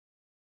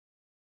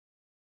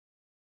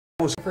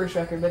was the first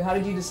record, but how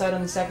did you decide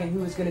on the second who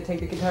was going to take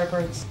the guitar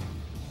parts?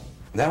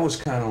 That was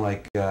kind of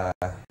like,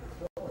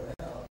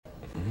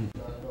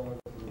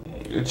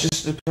 it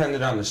just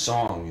depended on the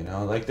song, you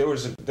know. Like there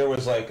was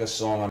like a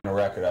song on the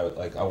record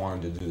I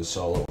wanted to do the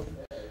solo in.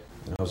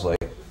 And I was like,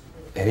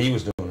 and he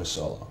was doing the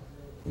solo,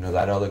 you know,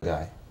 that other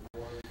guy.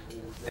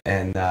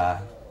 And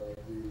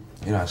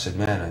you know, I said,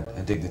 man,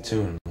 I dig the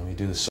tune. Let me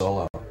do the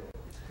solo.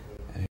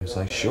 And he was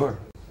like, sure.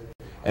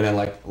 And then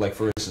like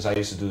for instance, I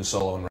used to do the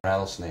solo in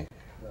Rattlesnake,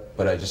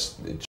 but I just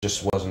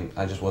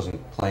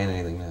wasn't playing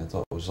anything that I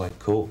thought was like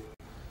cool.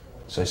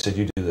 So I said,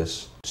 you do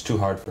this. It's too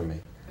hard for me.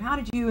 How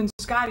did you and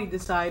Scotty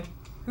decide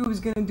who was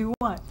going to do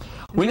what?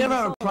 We never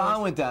had a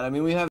problem with that. I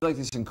mean, we have like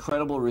this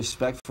incredible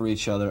respect for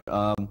each other.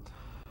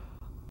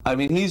 I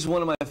mean, he's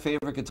one of my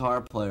favorite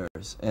guitar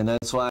players, and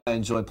that's why I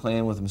enjoy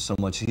playing with him so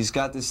much. He's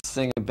got this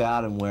thing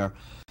about him where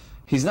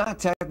he's not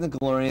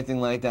technical or anything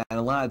like that, and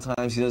a lot of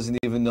times he doesn't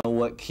even know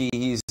what key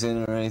he's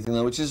in or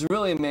anything, which is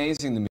really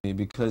amazing to me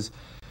because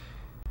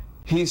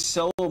he's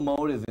so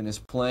emotive in his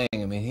playing.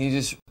 I mean, he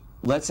just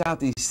lets out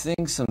these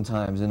things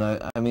sometimes, and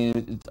I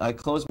mean, I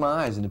close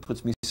my eyes and it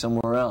puts me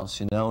somewhere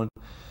else, you know. And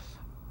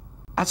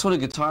that's what a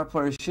guitar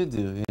player should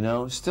do, you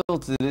know. Still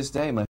to this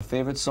day, my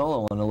favorite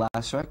solo on the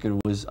last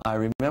record was I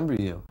Remember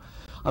You.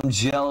 I'm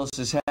jealous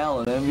as hell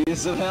and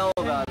envious of hell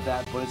about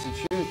that, but it's the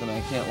truth and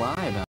I can't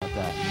lie about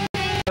that. Do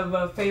you have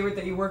a favorite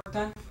that you worked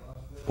on?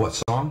 What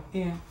song?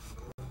 Yeah.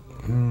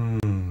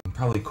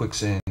 Probably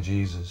Quicksand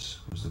Jesus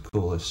was the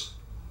coolest.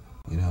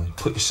 You know, you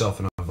put yourself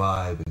in a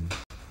vibe and,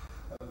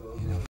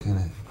 you know, kind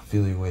of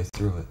feel your way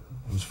through it.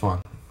 It was fun.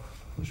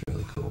 It was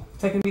really cool.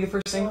 Is that going to be the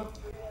first single?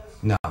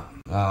 No,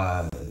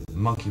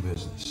 Monkey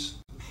Business.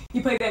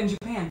 You played that in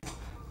Japan?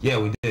 Yeah,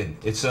 we did.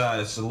 It's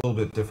a little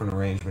bit different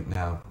arrangement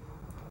now.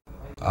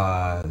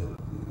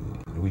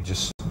 We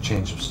just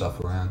changed some stuff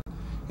around.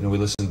 You know, we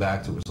listened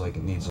back to it, was like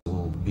it needs a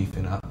little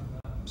beefing up,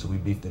 so we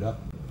beefed it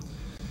up.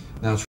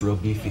 Now it's real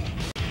beefy.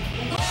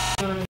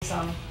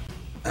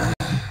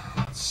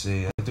 Let's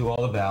see, I do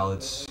all the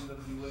ballads.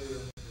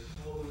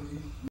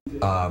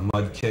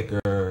 Mud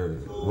Kicker,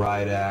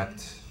 Riot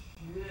Act,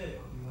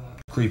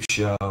 Creep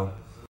Show.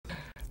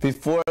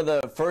 Before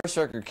the first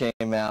record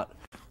came out,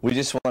 we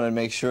just wanted to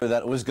make sure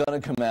that it was going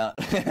to come out,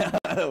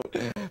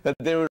 that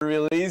they would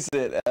release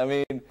it. I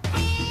mean...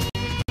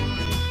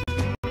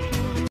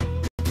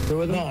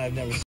 No, I've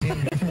never seen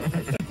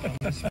it. I'm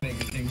just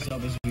making things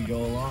up as we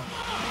go along.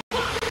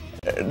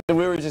 We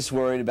were just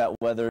worried about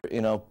whether,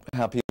 you know,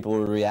 how people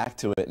would react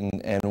to it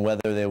and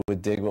whether they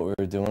would dig what we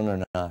were doing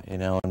or not, you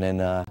know. And then,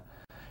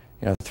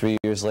 you know, 3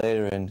 years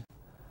later and,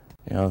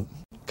 you know,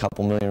 a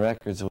couple million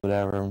records or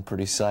whatever, I'm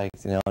pretty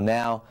psyched, you know.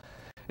 Now,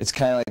 it's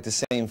kind of like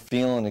the same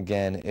feeling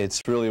again.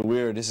 It's really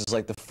weird. This is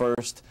like the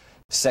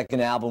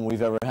second album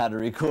we've ever had to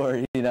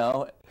record, you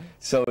know.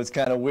 So it's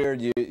kind of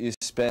weird. You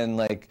spend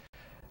like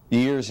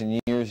years and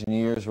years and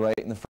years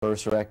writing the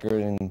first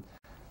record, and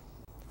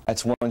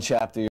that's one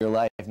chapter of your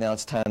life. Now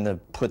it's time to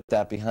put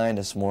that behind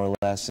us more or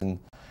less and,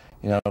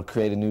 you know,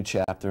 create a new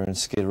chapter in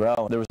Skid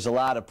Row. There was a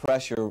lot of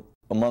pressure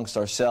amongst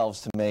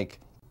ourselves to make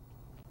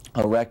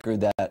a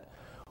record that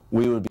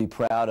we would be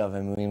proud of.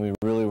 I mean, we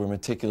really were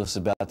meticulous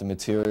about the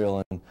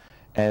material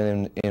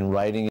and in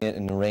writing it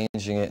and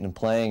arranging it and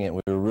playing it.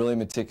 We were really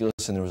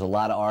meticulous, and there was a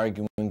lot of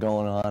arguing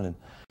going on,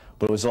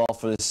 but it was all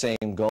for the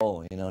same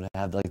goal, you know, to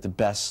have like the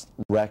best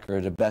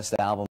record, the best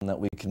album that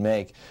we could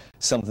make,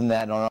 something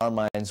that in our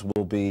minds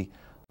will be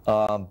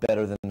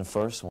better than the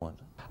first one.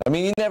 I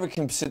mean, you never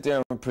can sit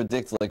there and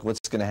predict like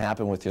what's going to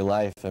happen with your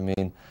life. I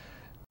mean,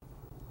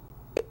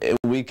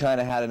 we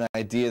kind of had an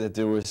idea that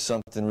there was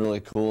something really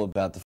cool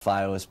about the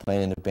five of us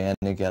playing in a band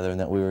together and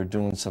that we were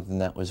doing something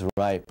that was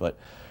right, but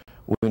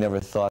we never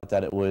thought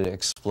that it would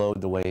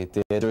explode the way it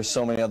did. There's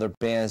so many other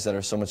bands that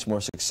are so much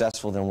more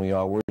successful than we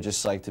are. We're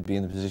just psyched to be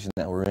in the position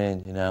that we're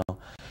in, you know.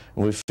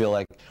 And we feel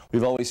like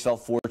we've always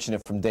felt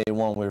fortunate from day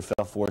one. We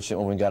felt fortunate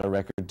when we got a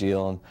record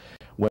deal and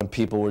when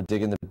people were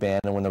digging the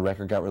band and when the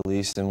record got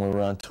released and we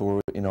were on tour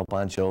with, you know,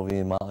 Bon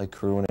Jovi and Motley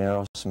Crue and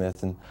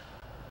Aerosmith. And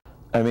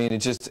I mean, it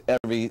just,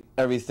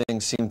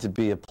 everything seemed to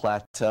be a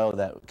plateau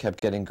that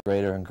kept getting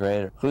greater and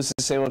greater. Who's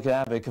to say what could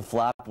happen? It could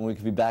flop and we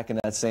could be back in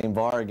that same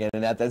bar again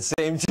and at that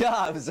same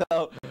job.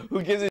 So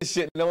who gives a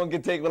shit? No one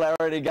can take what I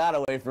already got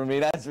away from me,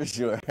 that's for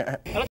sure. I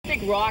don't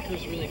think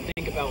rockers really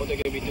think about what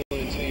they're going to be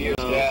doing in 2 years.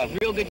 Yeah. There's a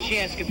real good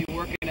chance they could be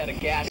working at a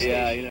gas station.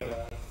 Yeah, you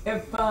know.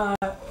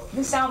 If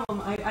this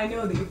album, I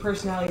know that your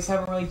personalities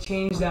haven't really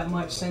changed that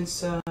much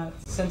since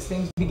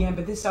things began,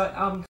 but this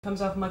album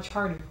comes off much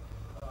harder.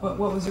 What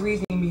was the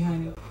reasoning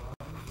behind it?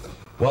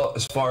 Well,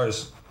 as far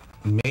as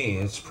me,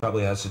 it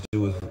probably has to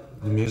do with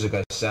the music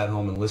I sat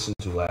home and listened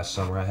to last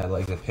summer. I had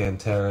like the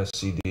Pantera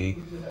CD,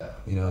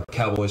 you know,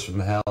 Cowboys from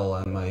Hell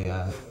on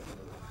my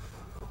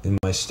in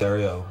my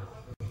stereo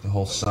the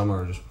whole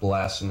summer, just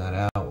blasting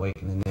that out,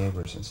 waking the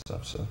neighbors and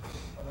stuff. So,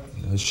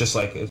 you know, it's just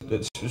like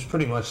it's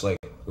pretty much like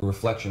a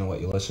reflection of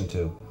what you listen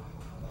to.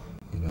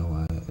 You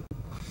know,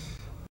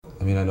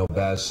 I mean, I know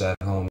Baz sat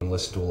home and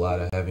listened to a lot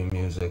of heavy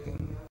music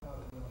and.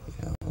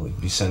 You know,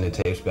 be sending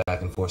tapes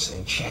back and forth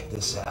saying, check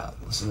this out,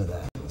 listen to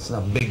that, listen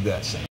how big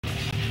that sounds.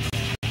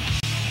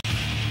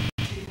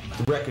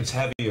 The record's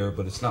heavier,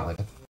 but it's not like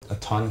a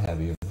ton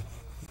heavier.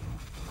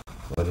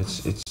 But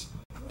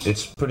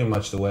it's pretty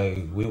much the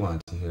way we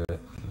want to hear it.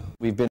 You know?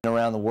 We've been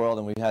around the world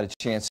and we've had a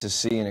chance to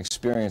see and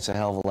experience a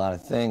hell of a lot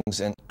of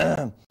things, and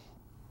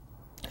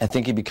I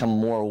think you become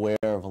more aware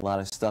of a lot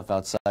of stuff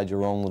outside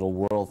your own little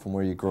world from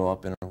where you grow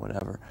up in or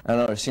whatever. I don't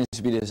know, there seems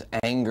to be this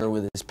anger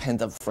with this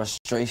pent-up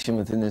frustration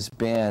within this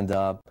band.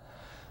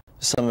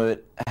 Some of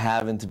it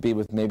having to be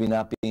with maybe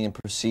not being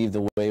perceived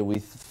the way we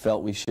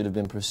felt we should have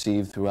been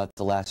perceived throughout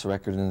the last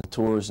record and the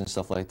tours and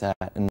stuff like that,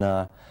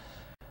 and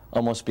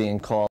almost being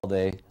called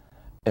a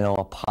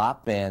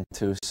pop band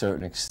to a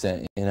certain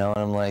extent, you know,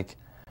 and I'm like,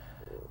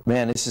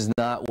 man, this is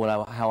not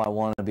how I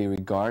want to be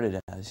regarded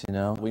as, you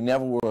know. We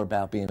never were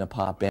about being a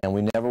pop band.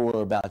 We never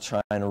were about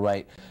trying to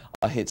write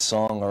a hit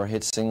song or a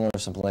hit singer or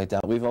something like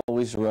that. We've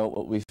always wrote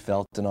what we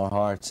felt in our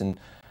hearts, and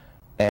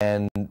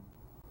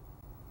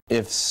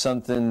if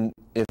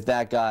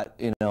that got,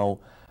 you know,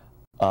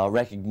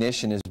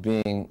 recognition as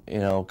being, you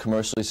know,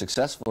 commercially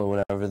successful or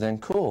whatever, then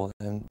cool,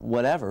 and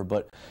whatever.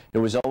 But it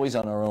was always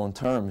on our own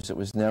terms. It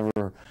was never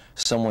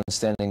someone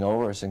standing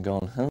over us and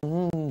going,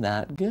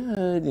 not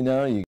good, you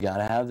know, you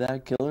gotta have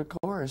that killer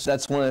chorus.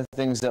 That's one of the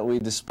things that we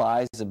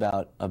despise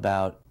about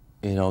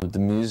you know, the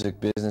music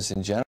business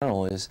in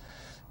general is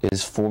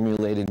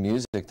formulated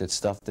music. That's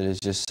stuff that is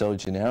just so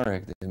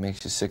generic that it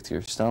makes you sick to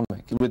your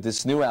stomach. With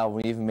this new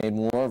album, we even made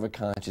more of a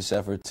conscious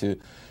effort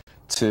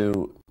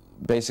to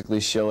basically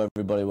show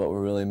everybody what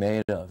we're really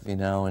made of, you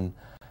know,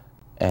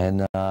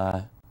 and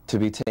to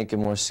be taken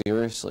more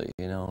seriously,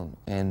 you know,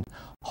 and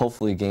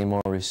hopefully gain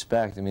more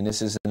respect. I mean,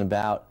 this isn't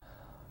about,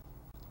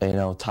 you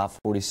know, top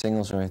 40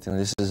 singles or anything.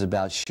 This is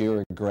about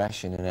sheer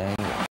aggression and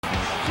anger.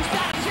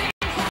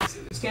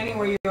 Standing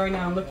where you are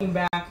now, looking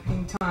back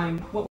in time,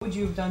 what would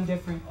you have done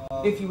different,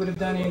 if you would have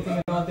done anything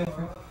at all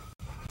different?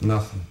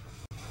 Nothing.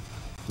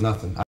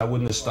 Nothing. I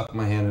wouldn't have stuck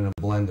my hand in a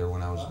blender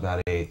when I was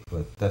about 8,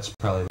 but that's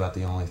probably about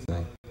the only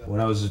thing.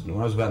 When I was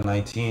about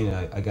 19,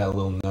 I got a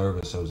little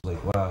nervous. I was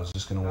like, wow, is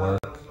this gonna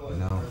work? You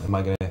know, am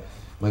I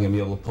gonna be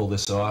able to pull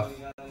this off?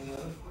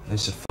 And I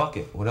said, fuck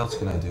it. What else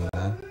can I do,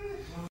 man?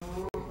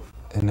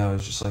 And I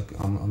was just like,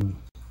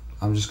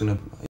 I'm just gonna,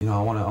 you know,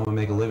 I wanna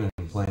make a living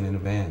playing in a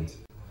band.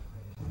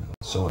 You know,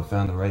 so I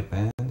found the right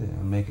band, and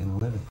I'm making a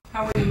living.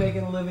 How were you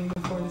making a living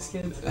before the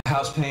Skids?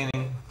 House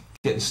painting,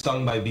 getting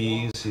stung by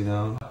bees, you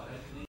know.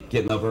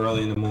 Getting up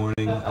early in the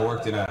morning. I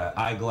worked in an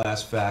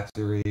eyeglass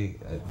factory.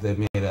 They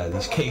made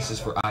these cases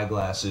for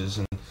eyeglasses,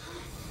 and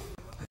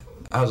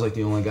I was like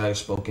the only guy who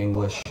spoke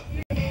English.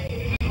 This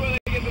is where they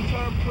get the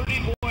term pretty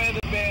boy of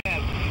the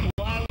band.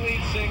 Blonde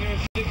lead singer,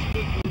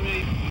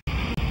 6'3".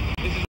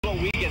 This is what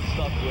we get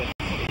stuck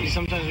with.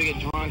 Sometimes we get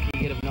drunk,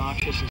 we get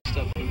obnoxious and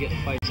stuff, we get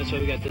in fights. That's why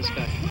we got this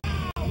guy.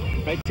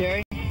 Right,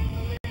 Terry?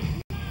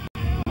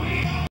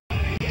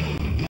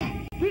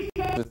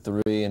 With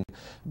 3 and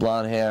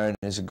blonde hair and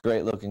is a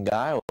great looking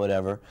guy or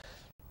whatever,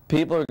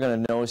 people are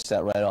going to notice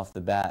that right off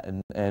the bat,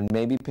 and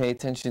maybe pay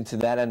attention to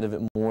that end of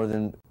it more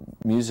than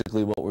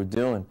musically what we're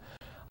doing.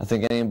 I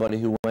think anybody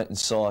who went and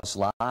saw us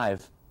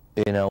live,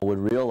 you know, would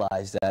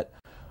realize that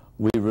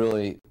we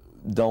really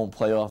don't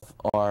play off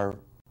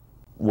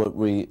what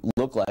we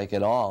look like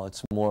at all.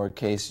 It's more a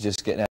case of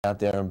just getting out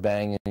there and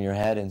banging your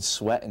head and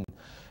sweating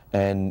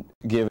and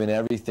giving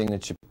everything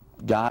that you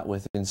got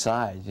with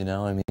inside, you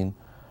know. I mean,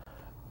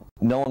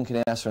 no one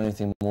can ask for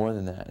anything more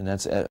than that, and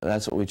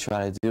that's what we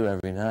try to do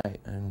every night.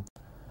 And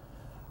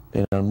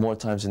you know, more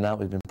times than not,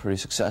 we've been pretty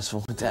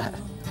successful with that.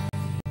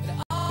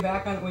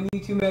 Back on when you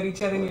two met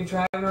each other and you're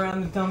driving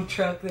around the dump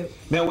truck.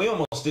 Man, we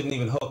almost didn't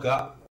even hook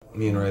up,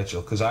 me and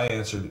Rachel, because I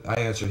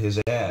answered his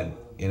ad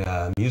in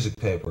a music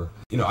paper.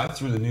 You know, I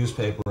threw the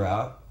newspaper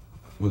out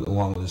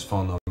along with his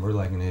phone number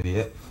like an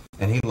idiot,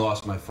 and he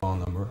lost my phone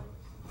number.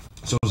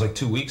 So it was like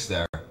 2 weeks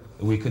there.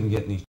 We couldn't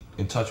get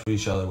in touch with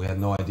each other. We had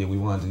no idea. We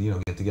wanted to, you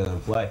know, get together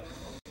and play.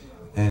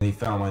 And he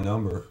found my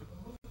number.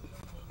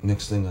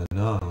 Next thing I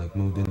know, I like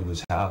moved into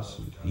his house,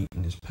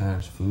 eating his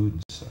parents' food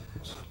and stuff.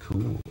 It was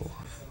cool.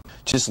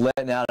 Just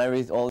letting out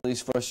all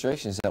these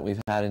frustrations that we've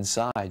had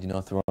inside, you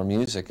know, through our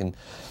music. And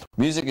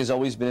music has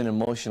always been an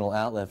emotional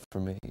outlet for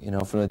me. You know,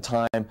 from the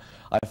time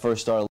I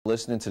first started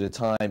listening to the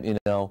time, you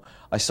know,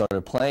 I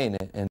started playing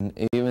it.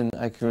 And even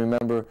I can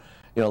remember,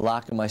 you know,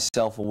 locking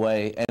myself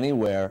away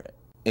anywhere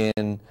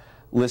in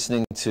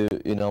listening to,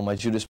 you know, my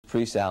Judas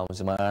Priest albums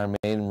and my Iron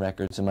Maiden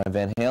records and my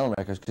Van Halen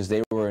records, because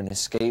they were an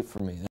escape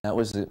for me. That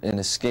was an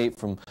escape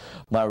from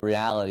my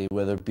reality,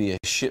 whether it be a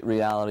shit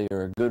reality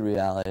or a good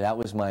reality. That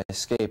was my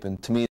escape,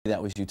 and to me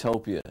that was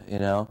utopia, you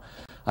know.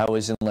 I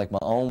was in like my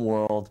own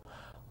world.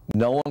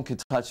 No one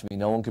could touch me.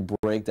 No one could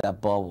break that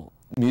bubble.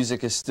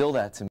 Music is still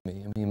that to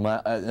me. I mean,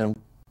 and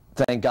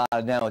thank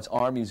God now it's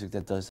our music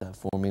that does that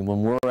for me.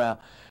 When we're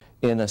out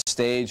in a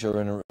stage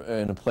or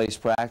in a place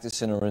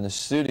practicing or in the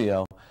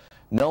studio,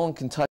 no one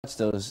can touch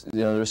those.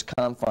 You know, there's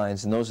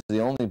confines, and those are the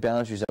only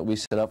boundaries that we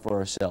set up for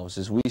ourselves.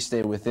 Is we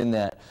stay within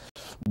that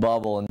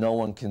bubble, and no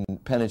one can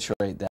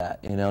penetrate that.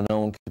 You know, no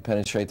one can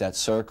penetrate that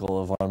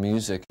circle of our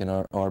music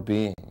and our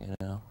being. You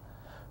know,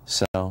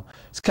 so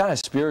it's kind of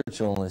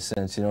spiritual in a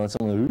sense. You know, it's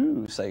something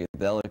ooh,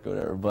 psychedelic or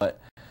whatever,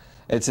 but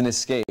it's an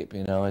escape.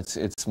 You know,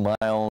 it's my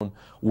own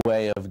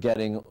way of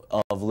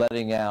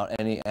letting out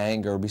any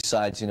anger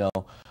besides, you know,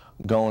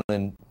 going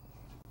and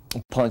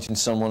punching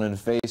someone in the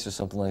face or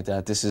something like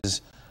that. This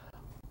is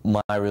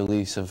my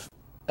release of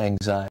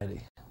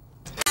anxiety.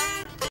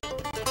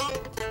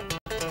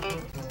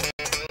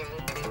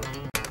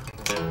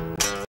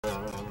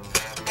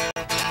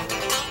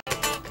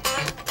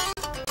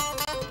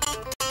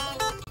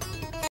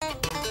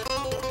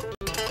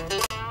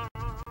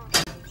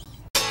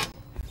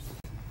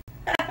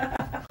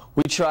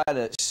 We try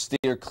to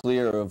steer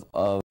clear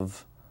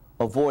of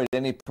avoid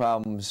any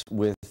problems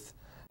with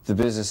the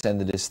business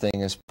end of this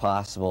thing as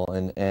possible,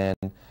 and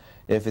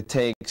if it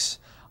takes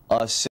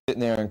us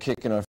sitting there and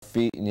kicking our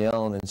feet and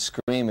yelling and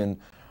screaming,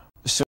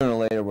 sooner or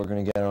later we're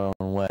going to get our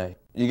own way.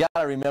 You got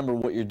to remember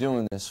what you're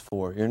doing this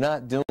for. You're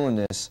not doing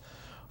this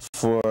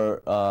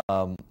for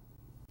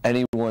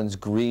anyone's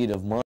greed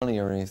of money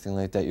or anything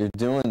like that. You're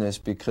doing this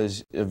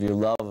because of your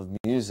love of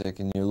music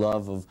and your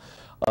love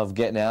of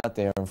getting out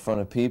there in front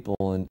of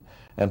people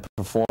and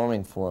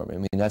performing for them. I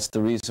mean, that's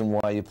the reason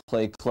why you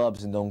play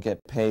clubs and don't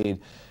get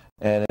paid.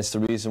 And it's the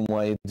reason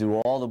why you do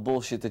all the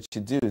bullshit that you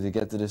do to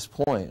get to this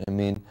point. I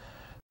mean,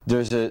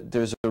 there's a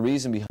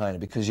reason behind it,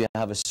 because you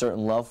have a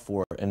certain love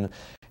for it. And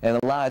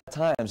a lot of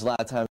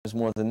times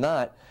more than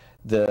not,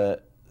 the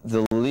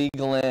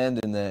legal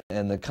end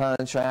and the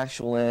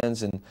contractual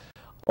ends and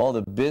all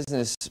the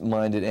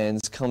business-minded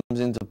ends comes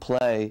into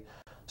play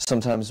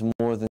sometimes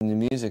more than the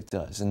music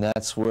does. And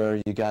that's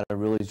where you got to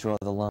really draw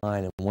the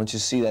line. And once you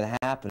see that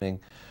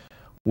happening,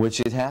 which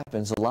it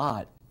happens a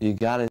lot, you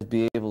got to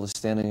be able to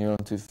stand on your own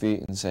 2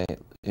 feet and say,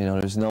 you know,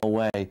 there's no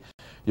way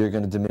you're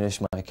going to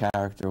diminish my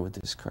character with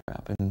this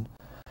crap. And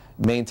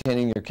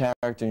maintaining your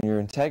character and your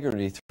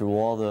integrity through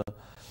all the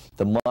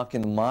muck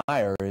and the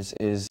mire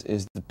is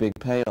the big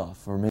payoff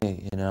for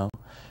me, you know.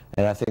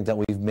 And I think that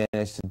we've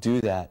managed to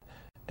do that.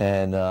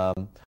 And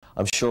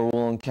I'm sure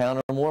we'll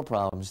encounter more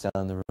problems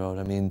down the road.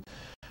 I mean,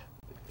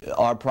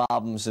 our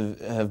problems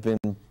have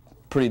been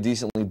pretty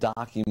decently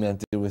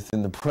documented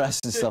within the press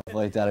and stuff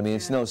like that. I mean,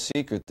 it's no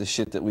secret the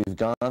shit that we've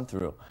gone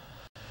through.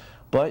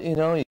 But, you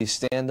know, you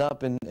stand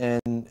up and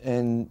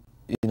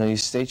you know, you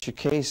state your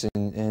case,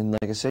 and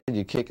like I said,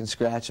 you kick and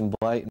scratch and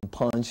bite and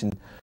punch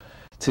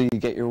until you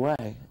get your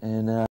way.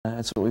 And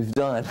that's what we've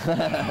done.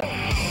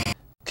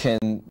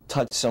 Can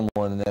touch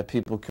someone, and that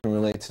people can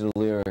relate to the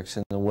lyrics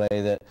and the way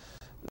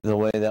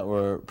that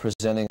we're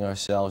presenting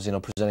ourselves, you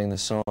know, presenting the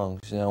songs.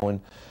 You know,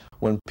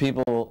 when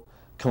people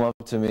come up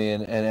to me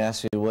and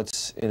ask me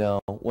what's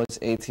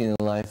 18 in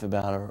Life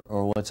about,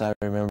 or what's I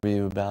Remember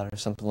You about, or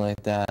something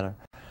like that, or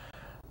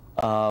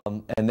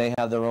and they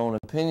have their own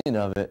opinion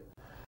of it,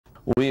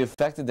 we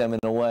affected them in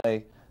a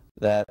way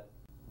that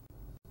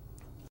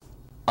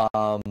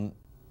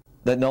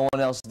that no one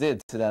else did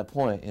to that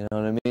point. You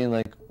know what I mean?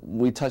 Like,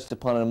 we touched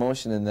upon an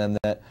emotion in them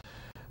that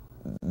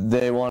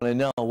they want to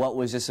know, what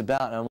was this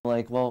about? And I'm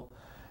like, well,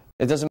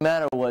 it doesn't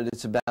matter what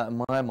it's about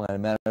in my mind. It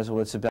matters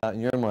what it's about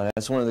in your mind.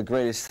 That's one of the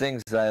greatest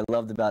things that I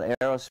loved about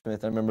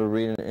Aerosmith. I remember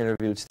reading an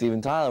interview with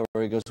Steven Tyler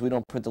where he goes, we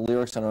don't print the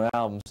lyrics on our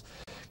albums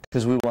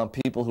because we want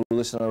people who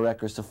listen to our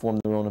records to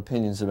form their own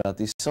opinions about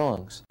these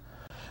songs.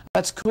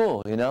 That's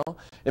cool, you know? I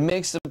think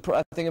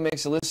it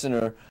makes the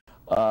listener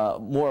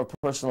more a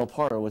personal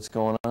part of what's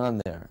going on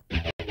there.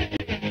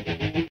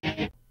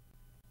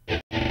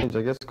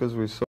 I guess because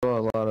we saw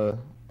a lot of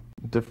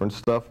different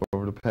stuff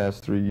over the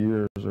past 3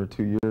 years or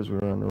 2 years we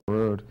were on the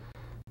road.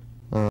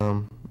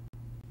 I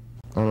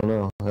don't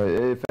know.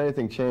 If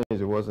anything changed,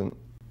 it wasn't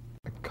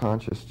a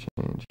conscious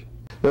change.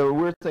 The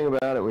weird thing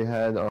about it, we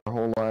had our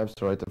whole lives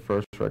to write the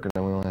first record,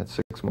 and we only had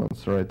 6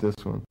 months to write this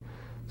one.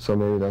 So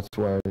maybe that's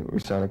why we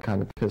sounded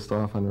kind of pissed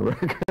off on the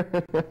record.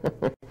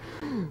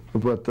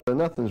 But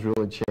nothing's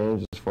really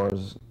changed as far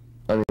as,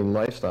 I mean,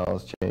 lifestyle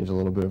has changed a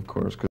little bit, of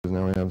course, because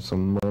now we have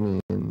some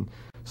money and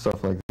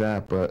stuff like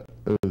that, but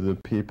the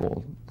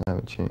people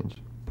haven't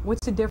changed.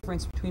 What's the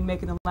difference between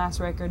making the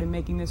last record and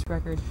making this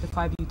record, the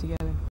 5 of you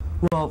together?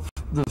 Well,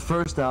 the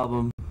first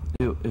album,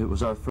 it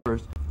was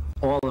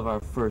all of our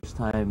first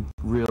time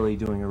really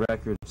doing a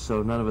record,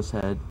 so none of us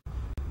had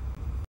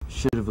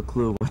shit of a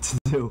clue what to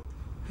do.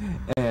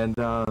 And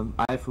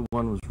I, for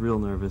one, was real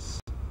nervous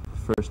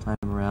the first time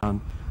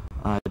around,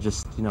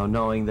 just, you know,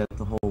 knowing that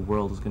the whole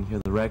world was going to hear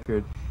the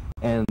record,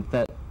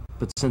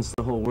 but since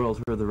the whole world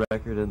heard the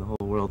record and the whole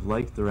world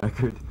liked the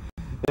record,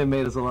 it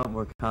made us a lot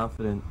more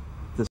confident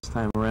this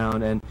time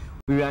around, and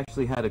we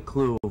actually had a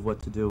clue of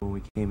what to do when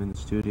we came in the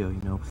studio,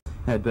 you know,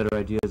 had better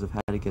ideas of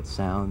how to get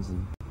sounds,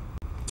 and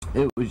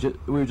we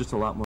were just a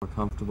lot more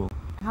comfortable.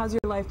 How's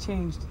your life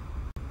changed?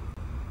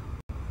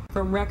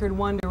 From record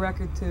 1 to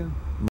record 2?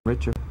 I'm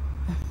richer.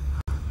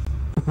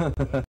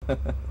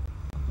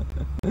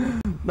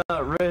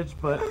 Not rich,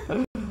 but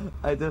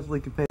I definitely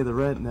could pay the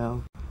rent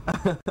now.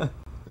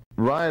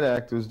 Riot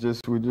Act was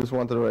just, we just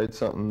wanted to write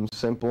something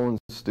simple and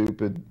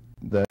stupid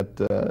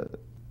that,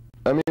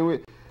 I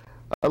mean,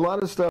 a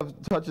lot of stuff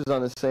touches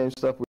on the same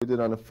stuff we did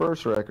on the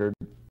first record,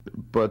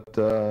 but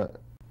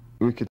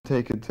we could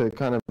take it to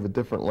kind of a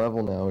different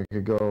level now. We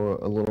could go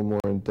a little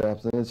more in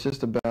depth, and it's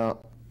just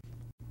about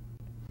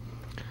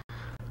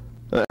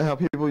how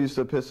people used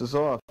to piss us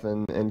off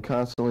and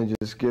constantly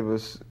just give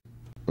us,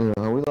 you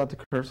know, are we allowed to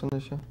curse on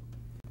this show?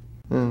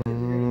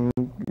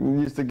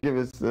 Used to give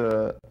us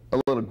a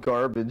little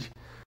garbage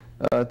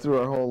through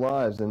our whole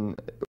lives, and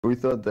we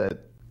thought that,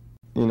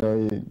 you know,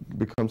 you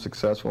become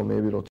successful,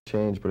 maybe it'll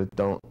change, but it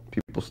don't.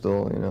 People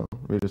still, you know,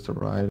 read us a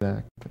Riot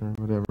Act or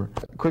whatever.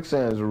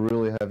 Quicksand is a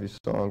really heavy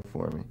song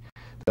for me.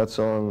 That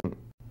song,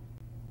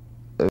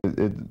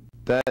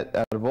 that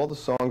out of all the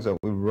songs that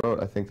we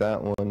wrote, I think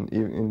that one,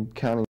 even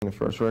counting the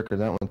first record,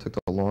 that one took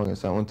the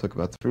longest. That one took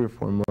about 3 or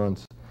 4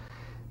 months,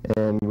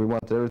 and we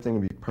wanted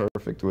everything to be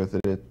perfect with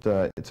it.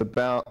 It's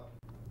about,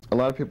 a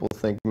lot of people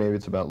think maybe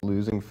it's about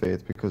losing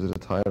faith because of the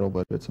title,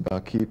 but it's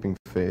about keeping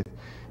faith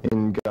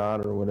in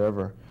God or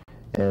whatever.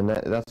 And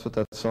that's what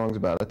that song's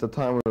about. At the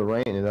time we were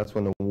writing it, that's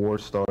when the war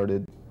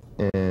started,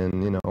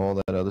 and, you know, all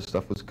that other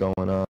stuff was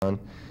going on,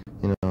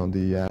 you know,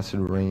 the acid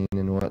rain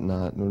and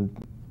whatnot. We're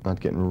not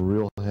getting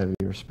real heavy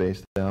or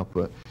spaced out,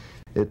 but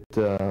it,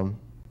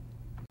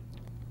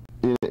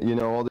 you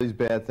know, all these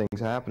bad things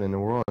happen in the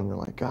world, and you're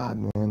like, God,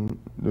 man,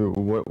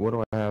 what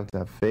do I have to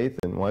have faith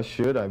in? Why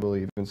should I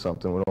believe in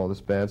something with all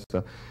this bad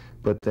stuff?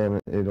 But then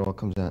it all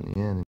comes out in the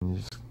end, and you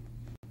just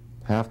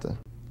have to.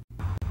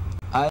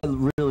 I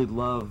really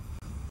love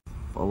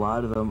a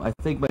lot of them. I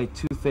think my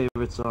 2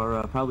 favorites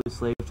are probably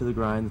Slave to the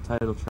Grind, the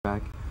title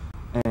track,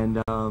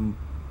 and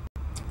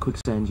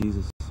Quicksand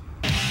Jesus.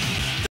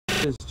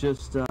 It's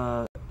just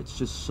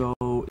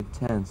so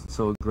intense, it's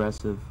so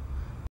aggressive,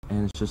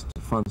 and it's just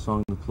a fun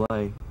song to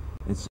play.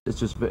 It's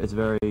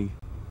very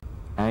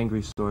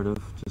angry, sort of,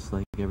 just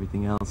like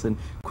everything else. And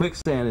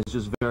Quicksand is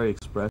just very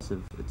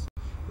expressive.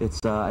 It's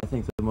I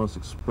think the most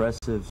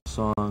expressive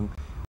song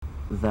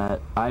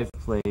that I've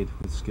played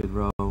with Skid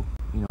Row, you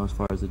know, as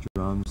far as the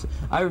drums.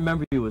 I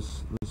remember it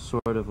was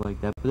sort of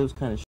like that, but it was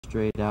kind of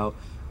straight out.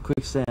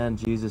 Quicksand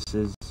Jesus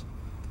is,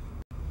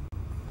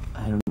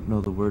 I don't know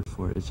the word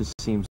for it. It just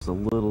seems a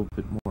little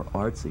bit more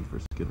artsy for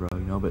Skid Row, you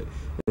know, but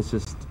it's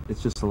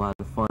just a lot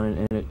of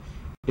fun, and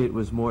it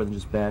was more than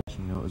just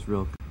bashing, you know,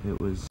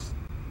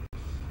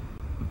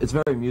 it's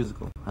very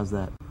musical. How's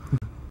that?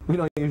 We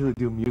don't usually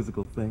do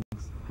musical things.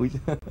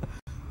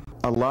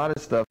 A lot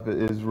of stuff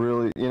is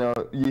really, you know,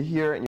 you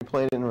hear it and you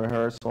play it in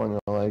rehearsal and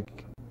you're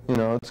like, you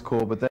know, it's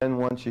cool, but then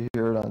once you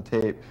hear it on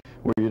tape,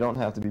 where you don't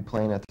have to be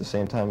playing at the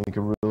same time, you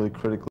can really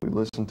critically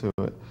listen to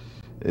it,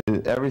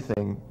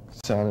 everything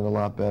sounded a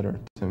lot better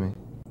to me.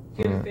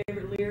 Your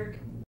favorite lyric?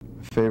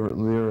 Favorite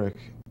lyric?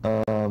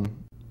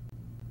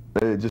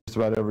 Just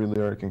about every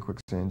lyric in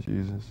Quicksand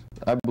Jesus.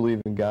 I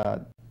believe in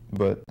God,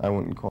 but I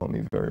wouldn't call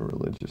me very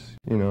religious,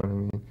 you know what I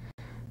mean?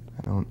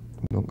 I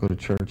don't go to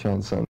church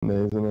on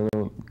Sundays, and I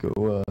don't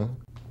go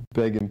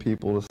begging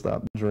people to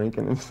stop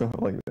drinking and stuff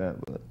like that,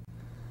 but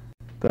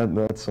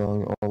that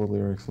song, all the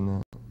lyrics in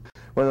that.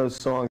 One of those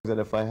songs that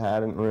if I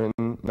hadn't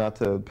written, not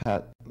to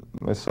pat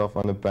myself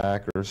on the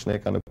back or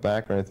snake on the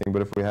back or anything,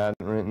 but if we hadn't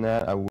written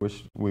that, I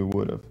wish we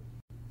would have.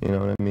 You know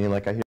what I mean?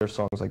 Like, I hear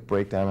songs like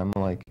Breakdown, I'm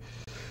like,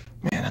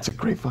 man, that's a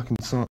great fucking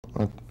song.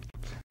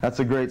 That's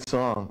a great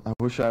song. I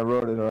wish I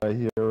wrote it. Or I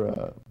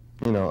hear,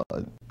 you know,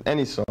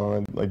 any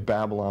song, like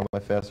Babylon by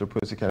Faster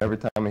Pussycat. Every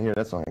time I hear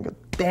that song, I go,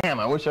 damn,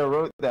 I wish I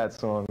wrote that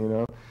song, you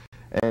know?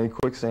 And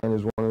Quicksand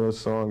is one of those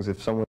songs,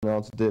 if someone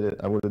else did it,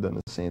 I would have done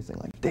the same thing.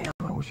 Like, damn,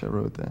 I wish I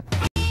wrote that.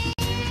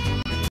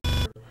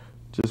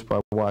 Just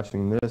by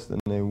watching this, then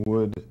they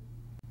would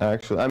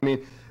actually, I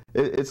mean,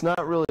 it's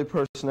not really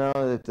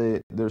personality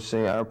that they're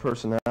seeing, our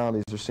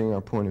personalities, they're seeing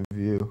our point of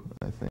view,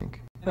 I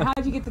think. And how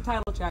did you get the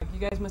title track? You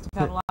guys must have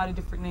had a lot of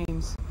different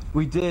names.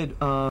 We did.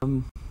 How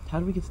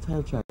did we get the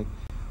title track?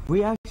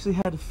 We actually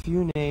had a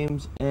few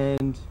names,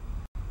 and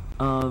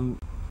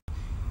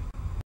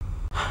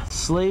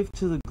Slave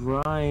to the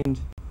Grind,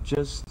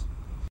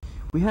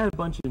 we had a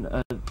bunch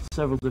of,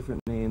 several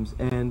different names,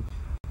 and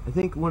I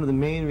think one of the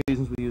main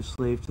reasons we used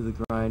Slave to the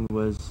Grind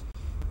was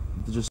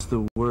just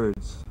the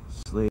words,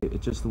 slave,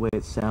 just the way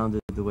it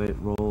sounded, the way it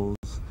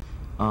rolls,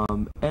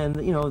 and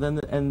you know,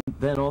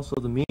 then also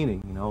the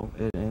meaning, you know,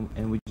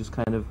 and we just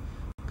kind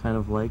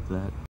of like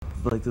that.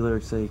 Like the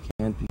lyrics say, you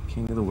can't be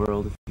king of the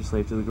world if you're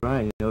slave to the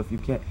grind. You know, if you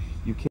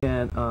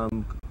can't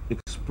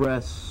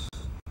express.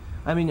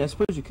 I mean, I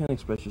suppose you can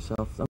express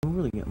yourself. I'm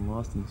really getting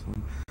lost in this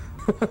one.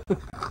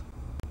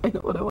 I know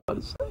what I want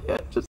to say. I'm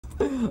just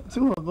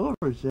too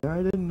hungover, Cher.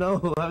 I didn't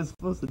know I was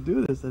supposed to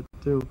do this at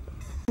 2.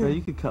 No,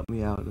 you could cut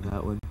me out of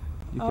that one.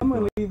 I'm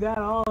gonna leave that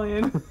all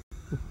in.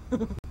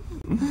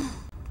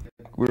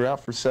 We were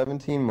out for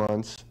 17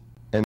 months,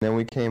 and then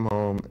we came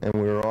home, and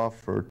we were off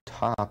for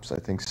tops, I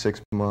think,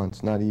 6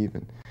 months, not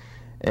even.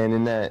 And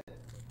in that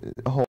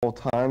whole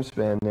time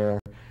span there,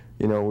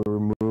 you know, we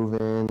were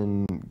moving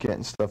and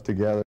getting stuff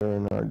together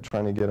and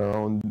trying to get our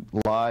own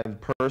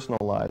personal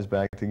lives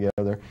back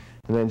together.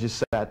 And then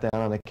just sat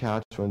down on the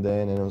couch one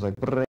day, and then it was like,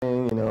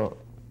 bring, you know,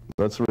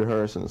 let's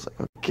rehearse. And it's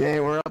like, okay,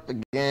 we're up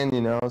again,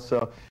 you know.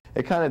 So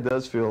it kind of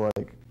does feel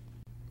like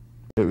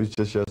it was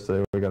just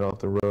yesterday we got off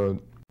the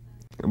road.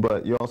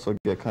 But you also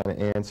get kind of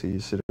antsy. You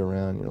sit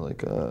around, you're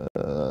like,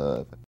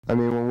 I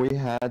mean, when we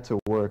had to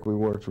work, we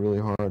worked really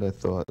hard, I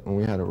thought, when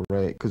we had to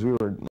write. Because we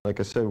were, like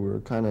I said, we were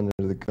kind of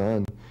under the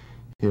gun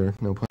here,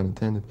 no pun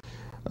intended,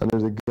 under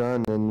the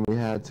gun, and we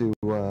had to,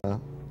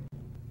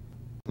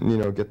 you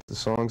know, get the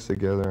songs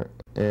together.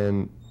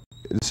 And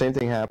the same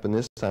thing happened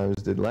this time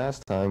as did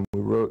last time.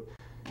 We wrote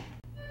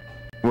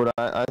what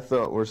I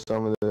thought were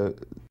some of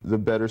the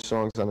better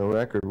songs on the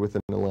record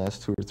within the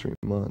last 2 or 3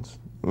 months.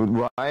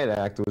 Riot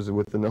Act was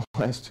within the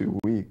last 2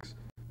 weeks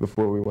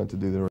before we went to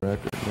do the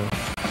record. You know?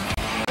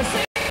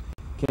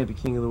 Can't be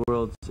king of the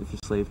world if you're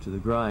slave to the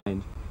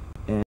grind,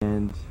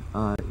 and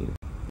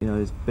you know,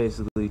 it's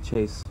basically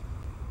chase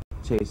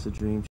a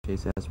dream,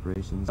 chase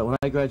aspirations. When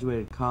I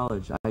graduated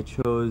college, I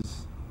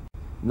chose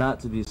not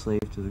to be a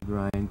slave to the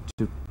grind,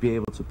 to be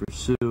able to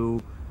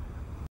pursue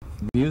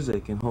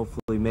music and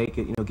hopefully make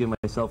it, you know, give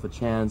myself a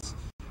chance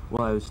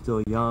while I was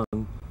still young,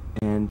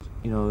 and,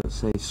 you know,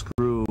 say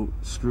screw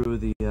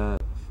the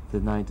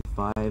 9 to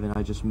 5, and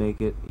I just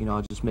make it, you know,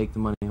 I'll just make the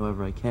money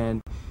however I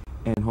can,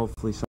 and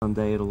hopefully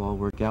someday it'll all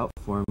work out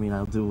for me and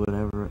I'll do what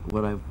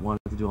I wanted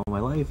to do all my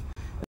life,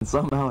 and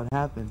somehow it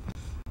happened.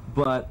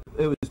 But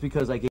it was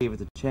because I gave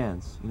it a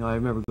chance. You know, I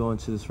remember going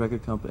to this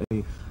record company.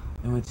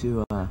 I went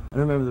to, I don't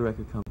remember the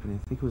record company,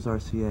 I think it was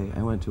RCA.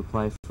 I went to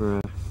apply for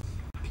a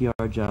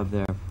PR job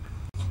there,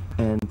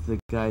 and the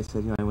guy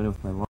said, you know, I went in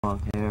with my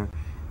long hair,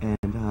 and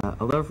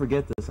I'll never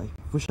forget this. I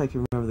wish I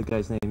could remember the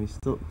guy's name. He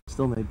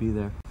still may be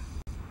there.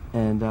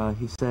 And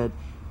he said,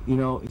 you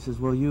know, he says,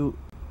 well, you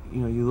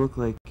know, you look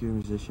like you're a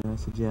musician. I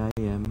said, yeah,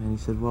 I am. And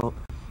he said, well,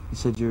 he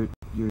said, you're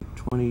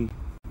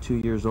 22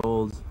 years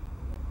old.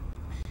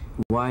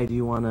 Why do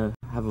you want to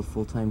have a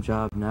full-time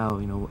job now?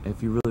 You know,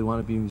 if you really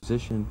want to be a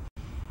musician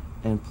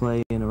and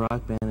play in a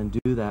rock band and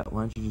do that,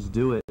 why don't you just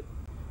do it?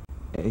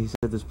 And he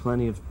said, there's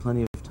plenty of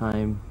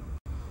time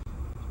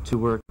to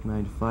work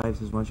 9 to 5. He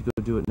says, why don't you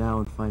go do it now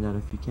and find out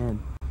if you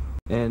can?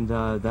 And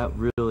that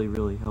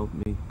really helped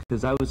me,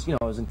 because I was, you know,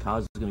 I was in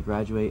college, I was going to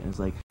graduate, and it's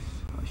like,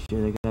 oh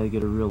shit, I gotta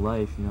get a real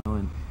life, you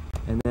know.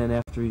 And then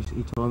after he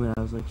told me,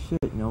 I was like,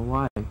 shit, you know,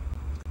 why?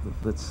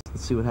 Let's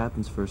see what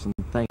happens first. And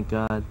thank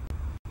God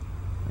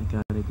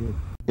I did.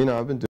 You know,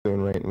 I've been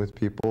doing writing with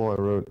people. I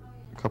wrote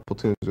a couple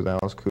tunes with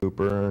Alice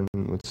Cooper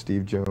and with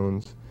Steve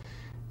Jones,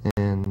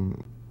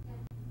 and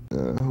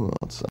who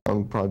else?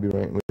 I'll probably be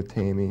writing with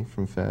Tammy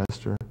from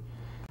Faster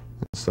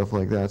and stuff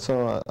like that.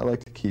 So I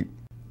like to keep,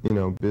 you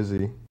know,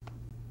 busy,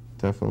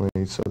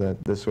 definitely, so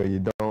that this way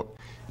you don't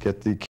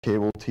get the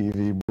cable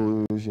TV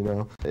blues, you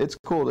know. It's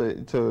cool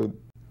to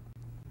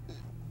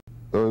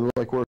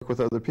like work with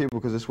other people,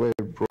 because this way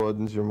it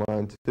broadens your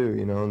mind too,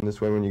 you know. And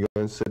this way when you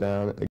go and sit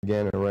down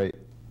again and write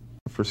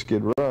for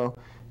Skid Row,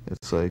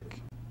 it's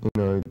like, you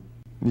know,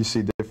 you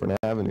see different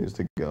avenues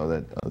to go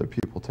that other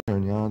people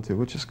turn you on to,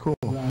 which is cool.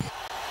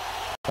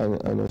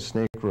 I know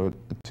Snake wrote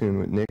a tune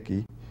with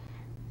Nicky,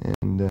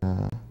 and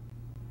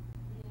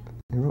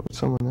he wrote with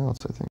someone else,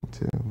 I think,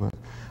 too. But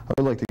I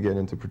would like to get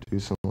into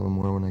producing a little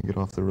more when I get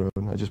off the road.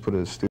 I just put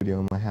a studio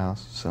in my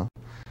house, so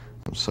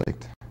I'm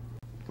psyched.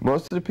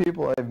 Most of the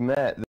people I've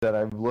met that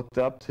I've looked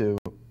up to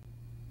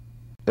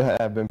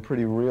have been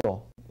pretty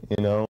real,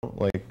 you know.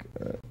 Like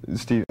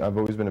Steve, I've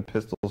always been a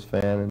Pistols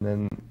fan, and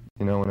then,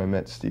 you know, when I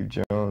met Steve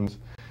Jones,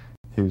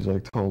 he was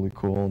like totally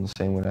cool, and the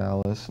same with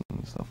Alice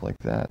and stuff like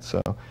that.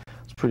 So I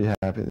was pretty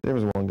happy. There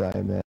was one guy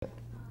I met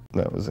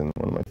that was in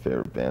one of my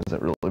favorite bands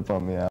that really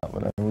bummed me out,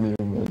 but I wouldn't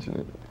even mention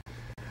it.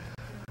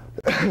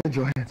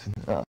 Johansson.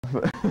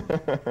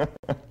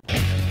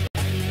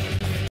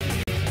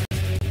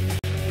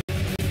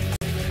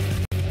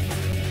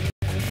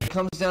 It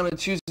comes down to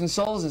choosing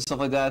solos and stuff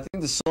like that. I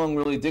think the song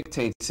really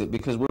dictates it,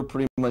 because we're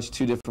pretty much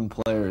two different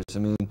players. I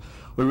mean,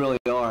 we really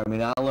are. I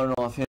mean, I learn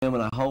off him,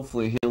 and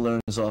hopefully he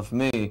learns off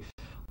me.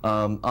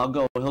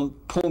 He'll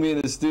pull me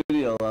in the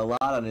studio a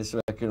lot on this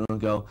record, and he'll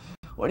go,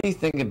 what do you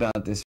think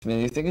about this, man?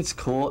 You think it's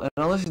cool? And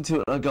I'll listen to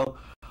it, and I'll go,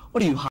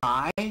 what are you,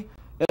 high? And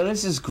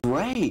this is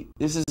great.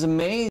 This is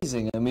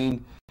amazing. I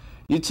mean,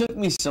 you took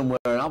me somewhere,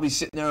 and I'll be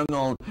sitting there and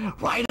going,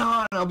 right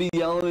on. I'll be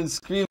yelling and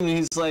screaming. And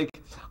he's like,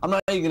 I'm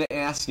not even going to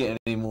ask you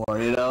anymore,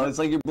 you know? It's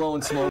like you're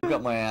blowing smoke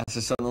up my ass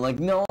or something. Like,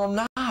 no, I'm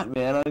not,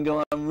 man.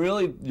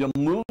 You're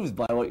moved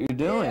by what you're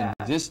doing. Yeah.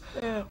 Just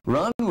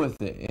run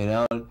with it, you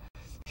know?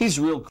 He's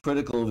real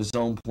critical of his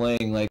own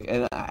playing, like,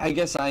 and I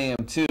guess I am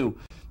too,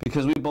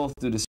 because we both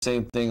do the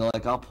same thing.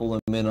 Like, I'll pull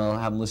him in, I'll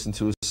have him listen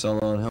to a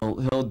solo,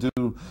 and he'll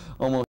do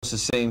almost the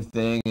same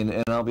thing,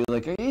 and I'll be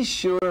like, are you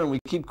sure? And we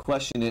keep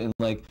questioning it, and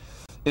like,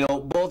 you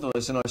know, both of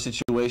us in our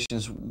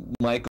situations,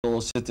 Michael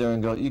will sit there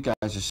and go, you guys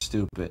are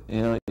stupid,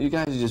 you know, you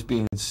guys are just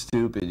being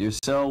stupid. You're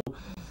so,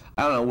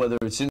 I don't know whether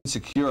it's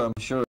insecure, I'm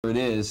sure it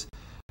is,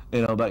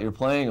 you know, about your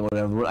playing or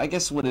whatever. But I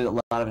guess what a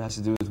lot of it has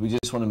to do is we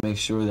just want to make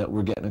sure that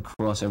we're getting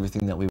across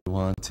everything that we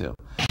want to.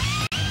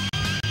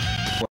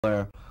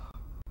 Where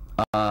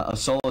a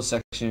solo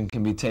section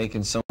can be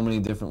taken so many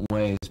different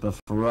ways, but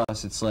for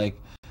us, it's like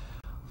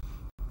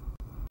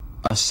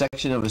a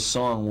section of a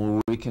song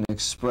where we can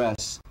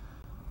express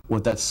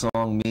what that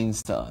song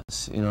means to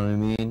us, you know what I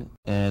mean?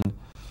 And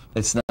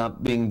it's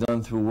not being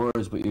done through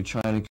words, but you're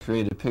trying to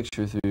create a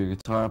picture through your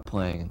guitar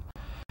playing.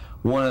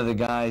 One of the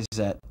guys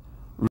that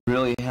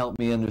really helped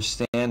me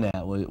understand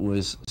that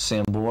was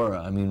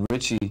Sambora. I mean,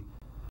 Richie,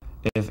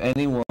 if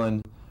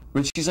anyone,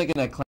 Richie's like in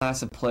that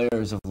class of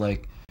players of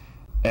like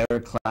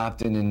Eric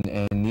Clapton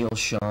and Neil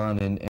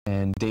Schon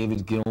and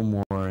David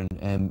Gilmour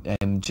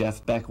and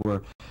Jeff Beck,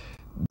 where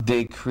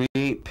they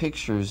create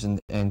pictures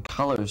and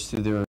colors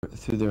through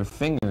their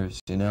fingers,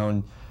 you know.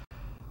 And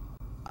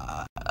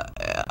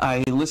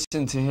I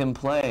listen to him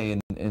play,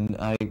 and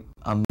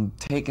I'm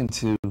taken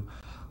to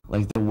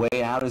like the way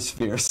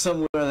outosphere,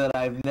 somewhere that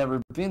I've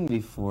never been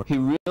before. He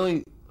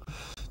really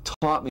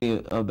taught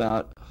me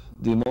about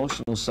the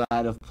emotional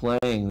side of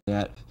playing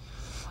that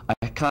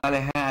I kind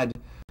of had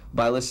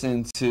by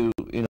listening to,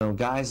 you know,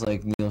 guys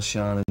like Neil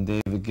Schon and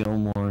David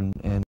Gilmour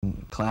and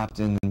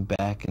Clapton and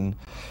Beck and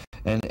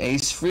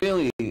Ace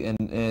Frehley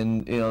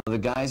and you know, the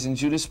guys in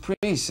Judas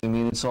Priest. I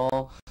mean,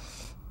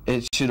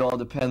 it should all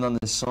depend on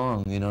the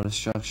song, you know, the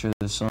structure of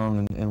the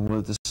song and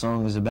what the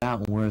song is about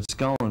and where it's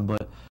going.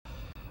 But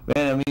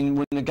man, I mean,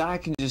 when the guy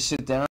can just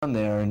sit down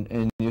there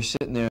and you're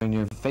sitting there and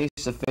you're face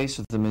to face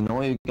with him, and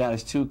all you got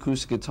is 2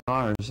 acoustic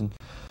guitars, and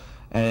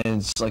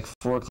it's like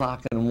 4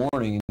 o'clock in the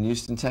morning in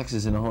Houston,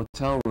 Texas, in a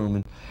hotel room,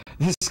 and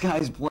this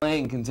guy's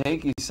playing can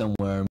take you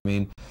somewhere. I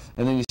mean,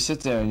 and then you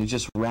sit there and you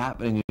just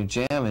rap and you're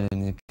jamming,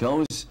 and it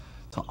goes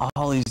to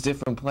all these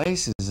different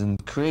places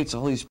and creates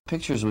all these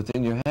pictures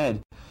within your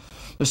head.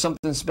 There's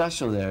something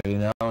special there, you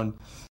know, and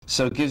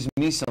so it gives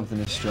me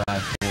something to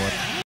strive for.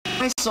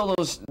 My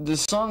solos, the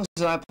songs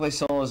that I play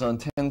solos on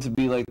tend to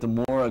be like the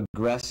more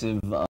aggressive,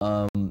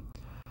 I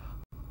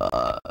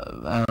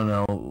don't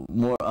know,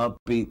 more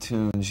upbeat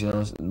tunes, you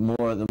know,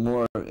 the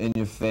more in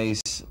your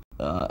face,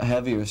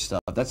 heavier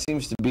stuff. That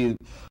seems to be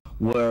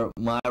where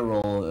my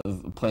role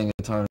of playing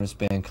guitar in this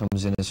band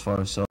comes in as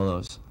far as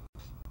solos.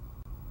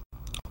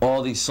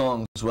 All these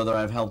songs, whether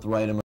I've helped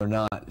write them or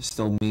not,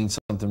 still mean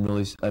something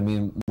really, I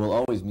mean, will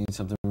always mean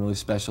something really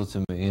special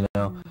to me, you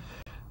know?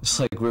 It's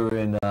like we were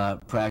in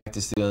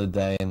practice the other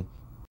day, and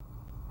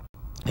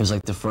it was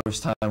like the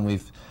first time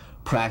we've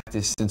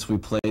practiced since we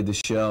played the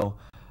show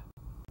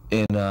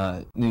in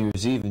New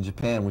Year's Eve in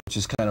Japan, which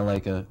is kind of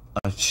like a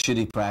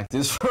shitty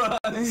practice for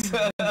us.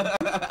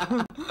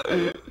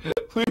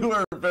 We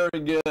weren't very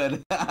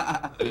good.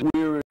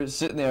 We were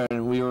sitting there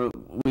and we were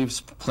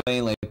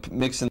playing, like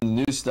mixing the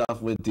new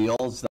stuff with the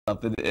old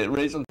stuff, and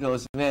Rachel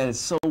goes, "Man, it's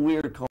so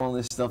weird calling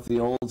this stuff the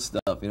old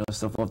stuff, you know,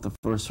 stuff off the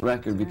first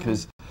record,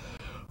 because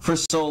for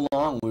so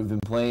long we've been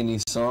playing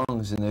these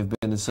songs and they've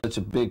been such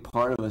a big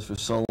part of us for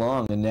so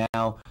long, and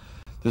now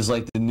there's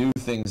like the new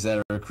things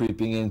that are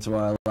creeping into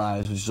our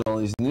lives, which is all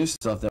these new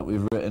stuff that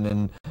we've written,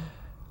 and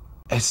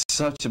it's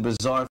such a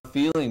bizarre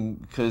feeling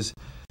because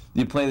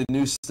you play the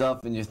new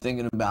stuff and you're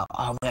thinking about,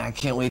 oh man, I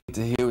can't wait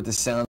to hear what this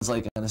sounds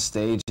like on a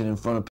stage and in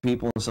front of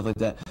people and stuff like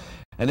that.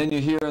 And then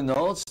you're hearing the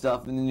old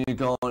stuff and then you're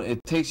going,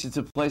 it takes you to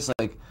a place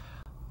like,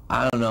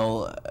 I don't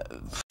know,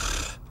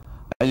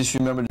 I just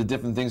remember the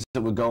different things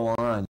that would go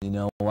on, you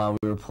know, while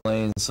we were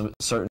playing some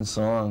certain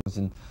songs,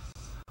 and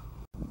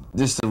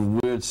just the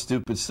weird,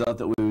 stupid stuff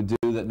that we would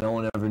do that no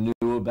one ever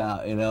knew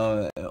about, you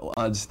know,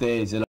 on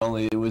stage. It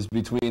was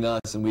between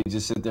us, and we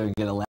just sit there and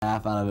get a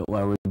laugh out of it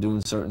while we're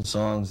doing certain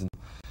songs. And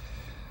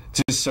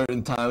just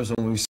certain times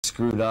when we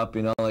screwed up,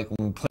 you know, like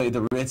when we played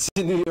the Ritz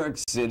in New York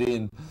City,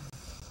 and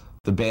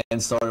the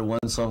band started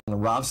one song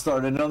and Rob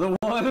started another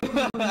one.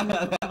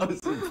 That was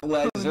a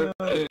pleasure.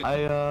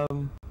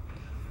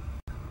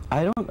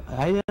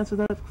 I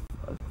answered that.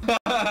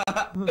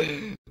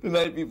 The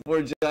night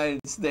before Giant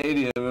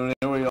Stadium, and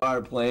here we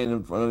are playing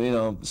in front of, you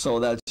know,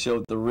 sold out show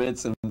at the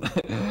Ritz, and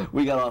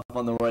we got off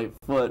on the right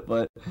foot.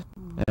 But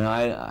and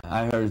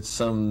I heard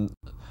so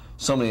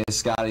many of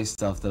Scotty's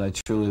stuff that I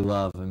truly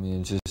love. I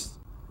mean,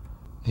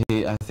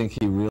 I think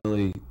he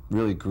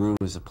really grew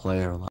as a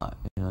player a lot.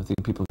 You know, I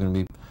think people are going to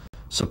be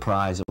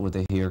surprised at what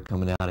they hear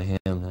coming out of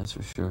him. That's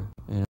for sure.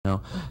 You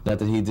know, not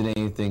that he did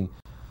anything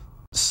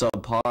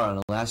subpar on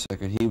the last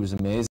record. He was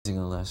amazing on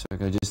the last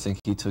record. I just think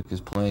he took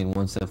his playing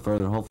one step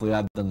further. Hopefully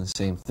I've done the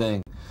same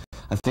thing.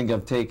 I think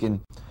I've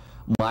taken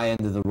my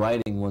end of the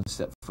writing one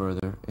step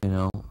further, you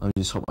know. I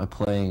just hope my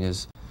playing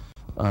is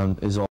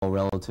all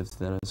relative to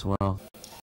that as well.